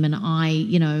dream, and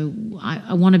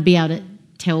I want to be able to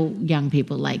tell young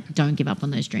people, like, don't give up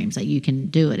on those dreams, like, you can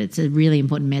do it. It's a really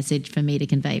important message for me to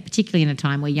convey, particularly in a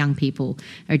time where young people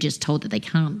are just told that they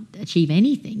can't achieve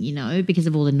anything, you know, because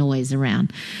of all the noise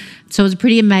around. So it was a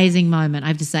pretty amazing moment, I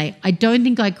have to say. I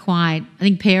think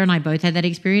Per and I both had that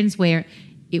experience where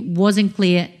it wasn't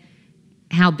clear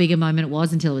how big a moment it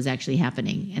was until it was actually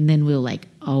happening. And then we were like,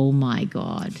 oh my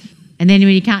God. And then when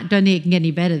you don't think it can get any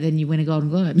better, then you win a Golden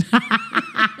Globe.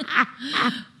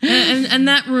 And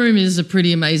that room is a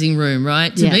pretty amazing room,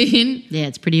 right, to be in? Yeah,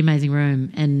 it's a pretty amazing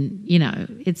room. And, you know,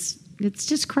 it's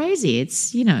just crazy.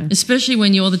 It's, you know. Especially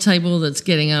when you're the table that's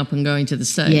getting up and going to the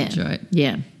stage, right?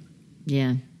 Yeah.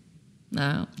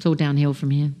 Wow. It's all downhill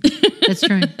from here. That's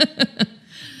true.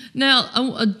 Now,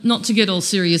 not to get all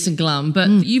serious and glum, but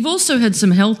you've also had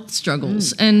some health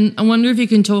struggles. And I wonder if you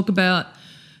can talk about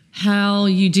how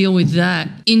you deal with that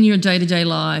in your day-to-day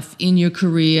life, in your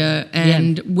career,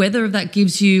 and whether that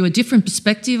gives you a different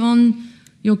perspective on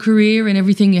your career and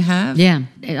everything you have? Yeah,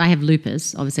 I have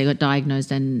lupus. Obviously, I got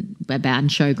diagnosed and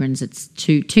Sjogren's. It's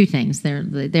two things.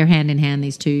 They're hand in hand.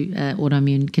 These two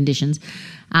autoimmune conditions.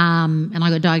 And I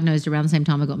got diagnosed around the same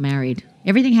time I got married.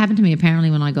 Everything happened to me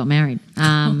apparently when I got married.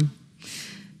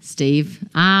 Steve.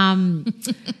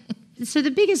 So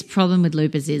the biggest problem with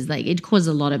lupus is like it causes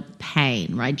a lot of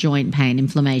pain, right? Joint pain,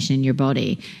 inflammation in your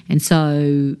body, and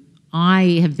so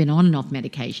I have been on and off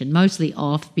medication, mostly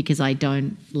off because I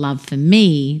don't love, for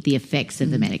me, the effects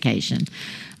of the medication.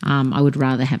 I would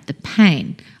rather have the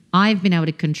pain. I've been able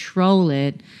to control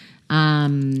it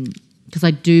because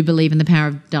I do believe in the power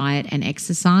of diet and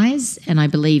exercise, and I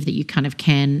believe that you kind of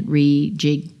can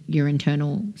rejig your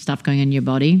internal stuff going on in your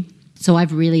body. So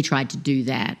I've really tried to do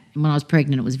that. When I was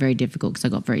pregnant, it was very difficult because I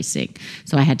got very sick,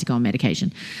 so I had to go on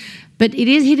medication. But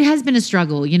it has been a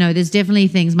struggle. You know, there's definitely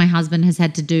things my husband has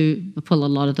had to pull a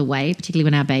lot of the weight, particularly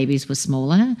when our babies were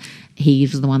smaller. He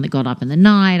was the one that got up in the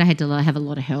night. I had to have a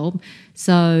lot of help.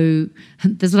 So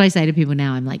that's what I say to people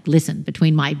now. I'm like, listen,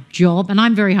 between my job, and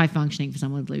I'm very high functioning for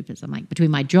someone with lupus. I'm like,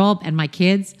 between my job and my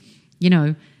kids, you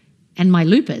know, and my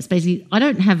lupus, basically, I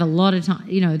don't have a lot of time.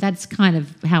 You know, that's kind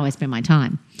of how I spend my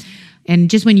time.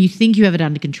 And just when you think you have it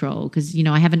under control, because, you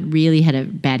know, I haven't really had a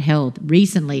bad health.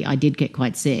 Recently, I did get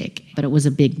quite sick, but it was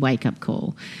a big wake-up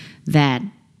call that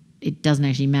it doesn't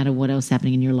actually matter what else is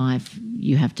happening in your life.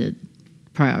 You have to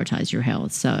prioritize your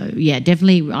health. So, yeah,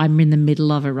 definitely I'm in the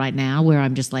middle of it right now where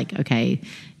I'm just like, okay,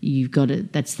 you've got to,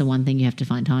 that's the one thing you have to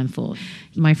find time for.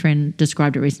 My friend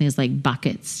described it recently as like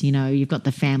buckets. You know, you've got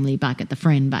the family bucket, the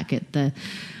friend bucket, the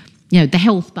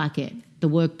health bucket, the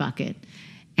work bucket.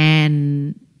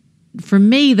 And for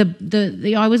me,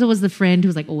 I was always the friend who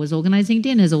was like always organising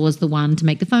dinners, always the one to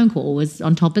make the phone call, always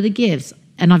on top of the gifts.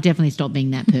 And I've definitely stopped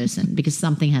being that person because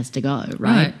something has to go,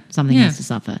 right? Something has to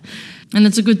suffer. And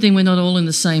it's a good thing we're not all in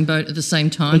the same boat at the same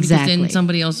time. Exactly. Because then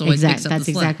somebody else always picks up the slack. That's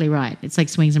exactly right. It's like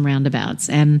swings and roundabouts.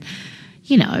 And,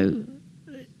 you know,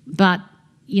 but,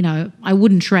 you know, I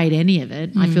wouldn't trade any of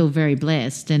it. I feel very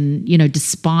blessed. And, you know,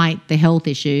 despite the health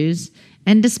issues,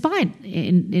 and despite,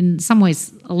 in some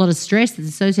ways, a lot of stress that's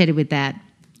associated with that,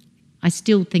 I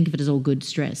still think of it as all good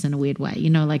stress in a weird way.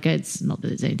 You know, like it's not that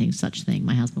there's anything such thing,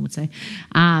 my husband would say.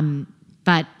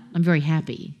 But I'm very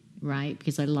happy, right,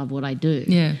 because I love what I do.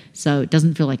 Yeah. So it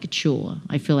doesn't feel like a chore.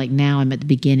 I feel like now I'm at the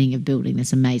beginning of building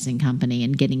this amazing company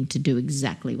and getting to do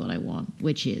exactly what I want,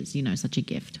 which is, you know, such a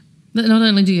gift. But not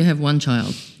only do you have one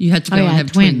child, you had to go and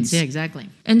have twins. Yeah, exactly.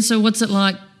 And so what's it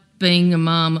like being a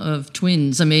mum of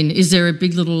twins? I mean, is there a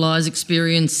Big Little Lies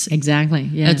experience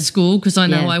at school? Because I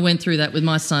know I went through that with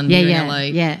my son here in LA.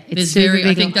 Yeah, it's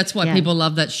I think that's why people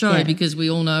love that show because we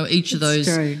all know each of those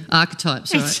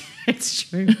archetypes, right? It's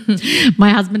true. My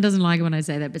husband doesn't like it when I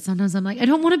say that, but sometimes I'm like, I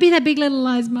don't want to be that Big Little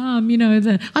Lies mum, you know, I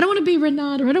don't want to be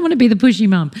Renata, I don't want to be the pushy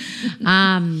mum.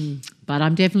 But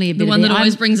I'm definitely a bit the one that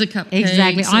always brings a cupcake.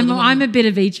 Exactly. I'm a bit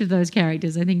of each of those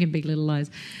characters, I think, in Big Little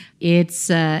Lies. It's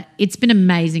been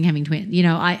amazing having twins. You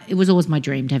know, it was always my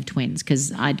dream to have twins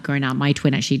because I'd grown up. My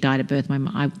twin actually died at birth.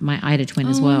 I had a twin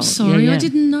as well. I'm sorry, I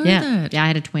didn't know that. Yeah, I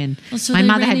had a twin. Oh, so my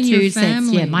mother ran had in 2 your sets.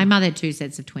 family. Yeah, my mother had 2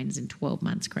 sets of twins in 12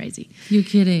 months. Crazy. You're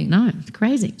kidding? No, it's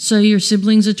crazy. So your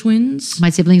siblings are twins? My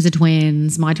siblings are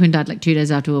twins. My twin died like 2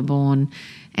 days after we were born.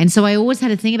 And so I always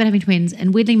had a thing about having twins.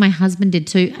 And weirdly, my husband did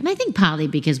too. And I think partly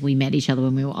because we met each other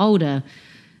when we were older.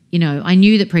 You know, I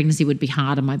knew that pregnancy would be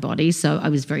hard on my body, so I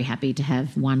was very happy to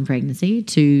have 1 pregnancy,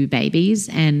 2 babies,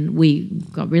 and we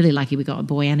got really lucky. We got a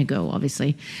boy and a girl,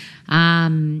 obviously.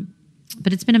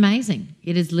 But it's been amazing.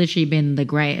 It has literally been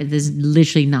there's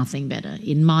literally nothing better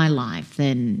in my life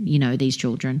than, you know, these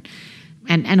children.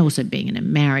 And also being in a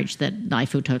marriage that I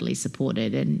feel totally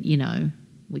supported and, you know,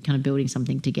 we're kind of building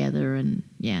something together and,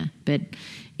 yeah. But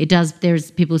it does,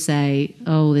 there's people say,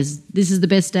 oh, this is the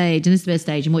best stage and this is the best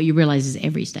stage. And what you realise is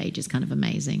every stage is kind of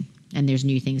amazing. And there's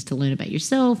new things to learn about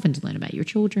yourself and to learn about your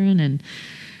children.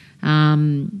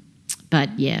 And,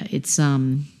 but yeah, it's,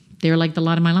 they're like the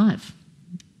light of my life.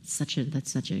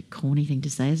 That's such a corny thing to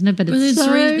say, isn't it? But it's so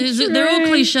true. They're all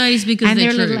cliches because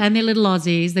they're true. And they're little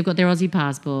Aussies. They've got their Aussie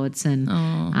passports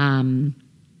and,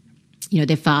 you know,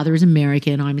 their father is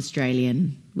American. I'm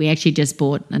Australian. We actually just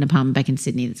bought an apartment back in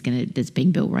Sydney that's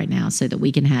being built right now, so that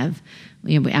we can have.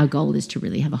 You know, our goal is to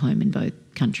really have a home in both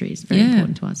countries. Very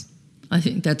important to us. I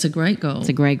think that's a great goal. It's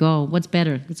a great goal. What's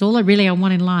better? It's all I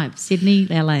want in life. Sydney,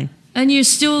 LA, and you're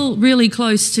still really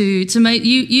close to mate.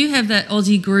 You have that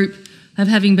Aussie group of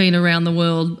having been around the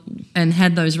world and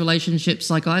had those relationships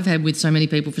like I've had with so many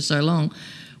people for so long.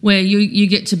 Where you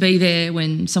get to be there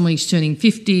when somebody's turning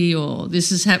 50 or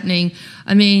this is happening.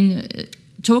 I mean,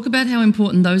 talk about how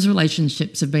important those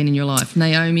relationships have been in your life,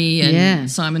 Naomi and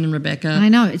Simon and Rebecca. I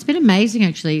know. It's been amazing,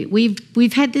 actually.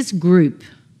 We've had this group,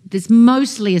 this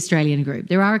mostly Australian group.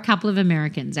 There are a couple of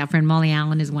Americans. Our friend Molly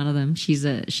Allen is one of them. She's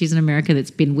an American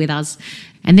that's been with us.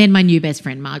 And then my new best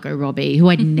friend, Margot Robbie, who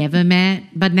I'd never met.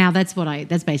 But now that's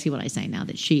basically what I say now,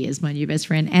 that she is my new best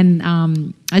friend.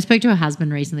 And I spoke to her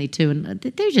husband recently too, and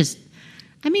they're just,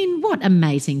 I mean, what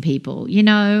amazing people, you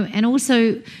know. And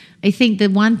also I think the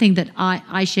one thing that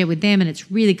I share with them, and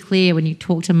it's really clear when you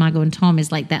talk to Margot and Tom,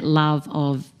 is like that love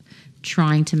of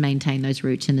trying to maintain those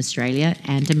roots in Australia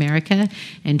and America,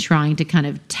 and trying to kind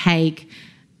of take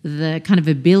the kind of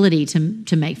ability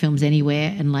to make films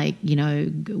anywhere and, like, you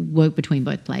know, work between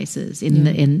both places in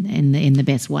the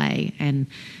best way. And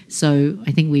so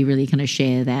I think we really kind of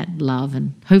share that love,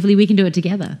 and hopefully we can do it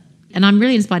together. And I'm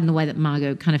really inspired in the way that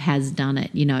Margot kind of has done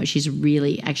it. You know, she's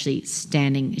really actually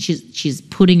standing, she's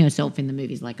putting herself in the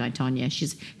movies like I, Tonya.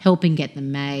 She's helping get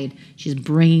them made. She's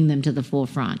bringing them to the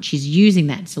forefront. She's using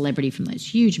that celebrity from those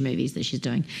huge movies that she's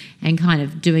doing and kind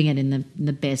of doing it in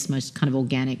the best, most kind of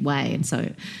organic way. And so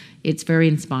it's very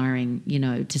inspiring, you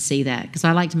know, to see that, because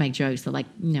I like to make jokes that, like,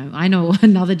 you know, I know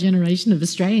another generation of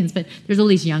Australians, but there's all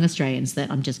these young Australians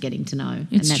that I'm just getting to know, and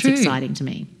that's true. Exciting to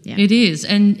me. Yeah. It is,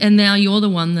 and now you're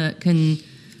the one that can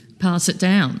pass it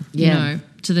down, you know,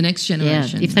 to the next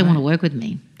generation. Yeah, if they want to work with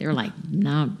me, they're like,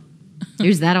 no,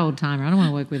 who's that old timer? I don't want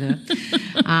to work with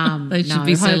her. They should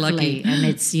be so lucky. And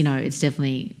it's, you know, it's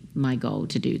definitely my goal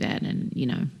to do that, and, you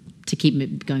know, to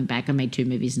keep going back. I made 2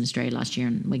 movies in Australia last year,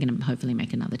 and we're going to hopefully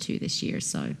make another 2 this year.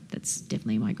 So that's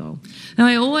definitely my goal. Now,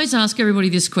 I always ask everybody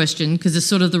this question because it's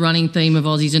sort of the running theme of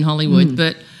Aussies in Hollywood,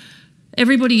 but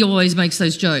everybody always makes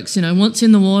those jokes, you know, what's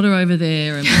in the water over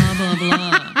there and blah, blah,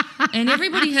 blah. And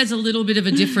everybody has a little bit of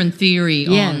a different theory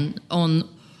on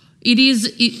it is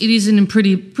a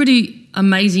pretty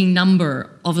amazing number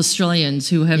of Australians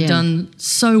who have done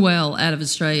so well out of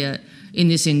Australia in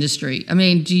this industry. I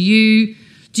mean, do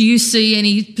you see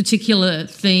any particular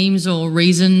themes or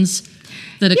reasons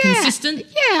that are consistent?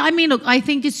 Yeah, I mean, look, I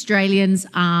think Australians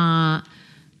are,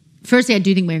 firstly, I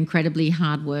do think we're incredibly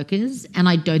hard workers, and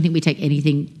I don't think we take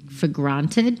anything for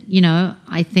granted. You know,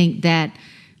 I think that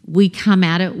we come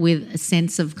at it with a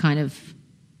sense of kind of,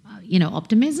 you know,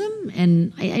 optimism,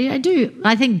 and I do.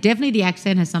 I think definitely the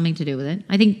accent has something to do with it.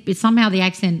 I think somehow the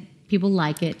accent, people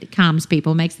like it. It calms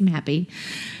people, makes them happy.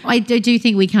 I do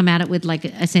think we come at it with like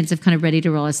a sense of kind of ready to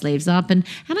roll our sleeves up. And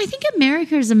I think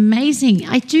America is amazing.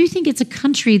 I do think it's a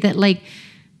country that, like,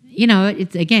 you know,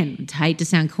 it's, again, I hate to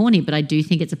sound corny, but I do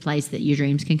think it's a place that your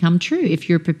dreams can come true if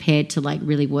you're prepared to, like,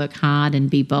 really work hard and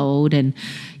be bold and,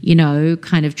 you know,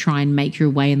 kind of try and make your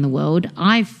way in the world.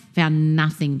 I've found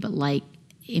nothing but, like,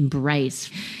 embrace.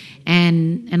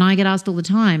 And I get asked all the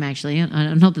time, actually,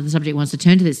 not that the subject wants to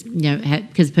turn to this, you know,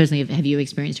 because personally, have you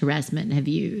experienced harassment? Have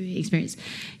you experienced,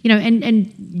 you know,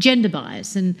 and gender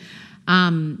bias? And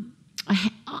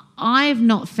I've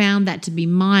not found that to be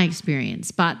my experience,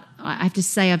 but I have to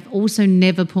say I've also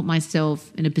never put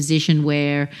myself in a position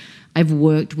where I've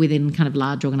worked within kind of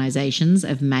large organisations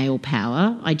of male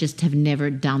power. I just have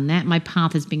never done that. My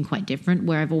path has been quite different,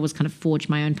 where I've always kind of forged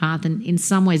my own path and in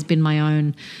some ways been my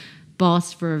own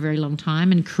boss for a very long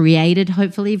time and created,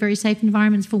 hopefully, very safe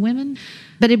environments for women.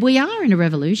 But we are in a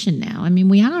revolution now. I mean,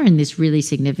 we are in this really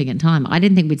significant time. I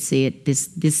didn't think we'd see it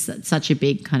this such a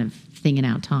big kind of thing in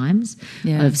our times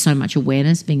of so much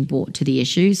awareness being brought to the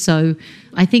issue. So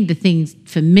I think the thing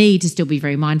for me to still be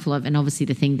very mindful of, and obviously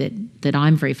the thing that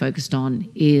I'm very focused on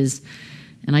is,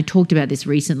 and I talked about this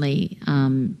recently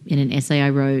in an essay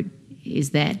I wrote,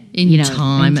 is that in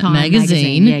Time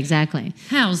magazine. Yeah, exactly.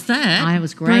 How's that? It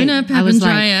was great. Bruna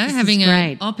Papandrea having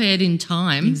an op-ed in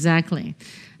Time. Exactly.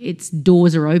 Its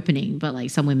doors are opening, but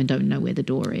like some women don't know where the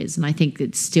door is. And I think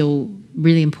it's still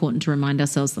really important to remind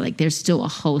ourselves that like there's still a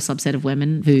whole subset of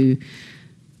women who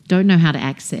don't know how to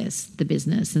access the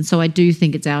business. And so I do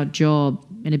think it's our job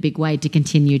in a big way to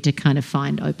continue to kind of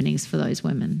find openings for those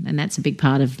women. And that's a big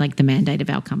part of like the mandate of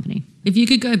our company. If you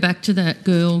could go back to that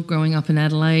girl growing up in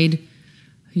Adelaide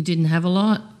who didn't have a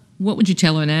lot, what would you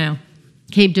tell her now?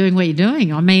 Keep doing what you're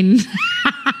doing. I mean,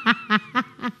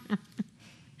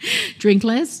 drink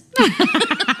less.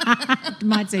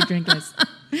 Might say drink less.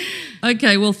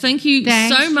 Okay, well, thank you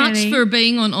so much for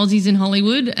being on Aussies in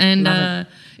Hollywood. And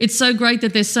it's so great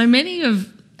that there's so many of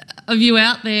you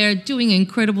out there doing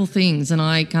incredible things, and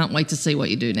I can't wait to see what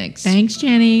you do next. Thanks,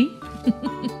 Jenny.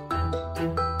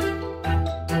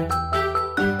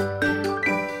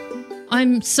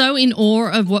 I'm so in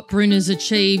awe of what Bruna's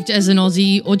achieved as an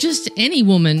Aussie, or just any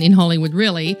woman in Hollywood,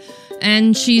 really.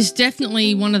 And she's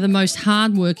definitely one of the most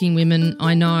hardworking women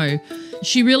I know.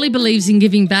 She really believes in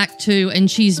giving back to, and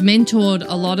she's mentored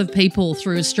a lot of people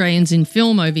through Australians in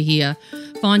film over here,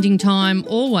 finding time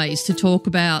always to talk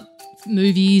about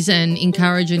movies and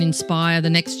encourage and inspire the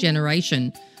next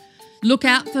generation. Look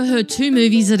out for her 2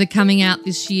 movies that are coming out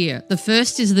this year. The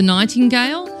first is The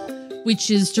Nightingale, which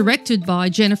is directed by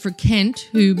Jennifer Kent,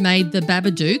 who made The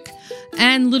Babadook,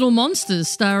 and Little Monsters,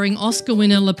 starring Oscar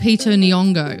winner Lupita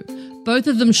Nyong'o. Both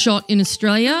of them shot in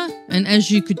Australia, and as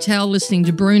you could tell listening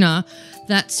to Bruna,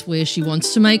 that's where she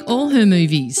wants to make all her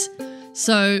movies.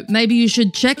 So maybe you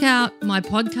should check out my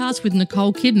podcast with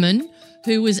Nicole Kidman,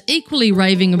 who was equally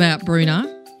raving about Bruna.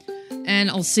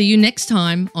 And I'll see you next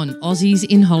time on Aussies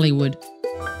in Hollywood.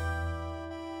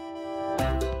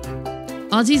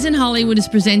 Aussies in Hollywood is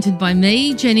presented by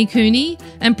me, Jenny Cooney,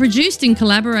 and produced in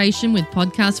collaboration with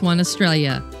Podcast One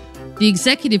Australia. The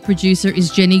executive producer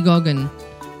is Jenny Goggin.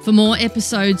 For more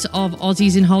episodes of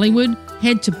Aussies in Hollywood,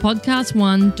 head to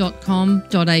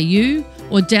podcastone.com.au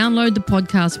or download the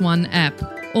Podcast One app,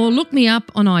 or look me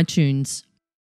up on iTunes.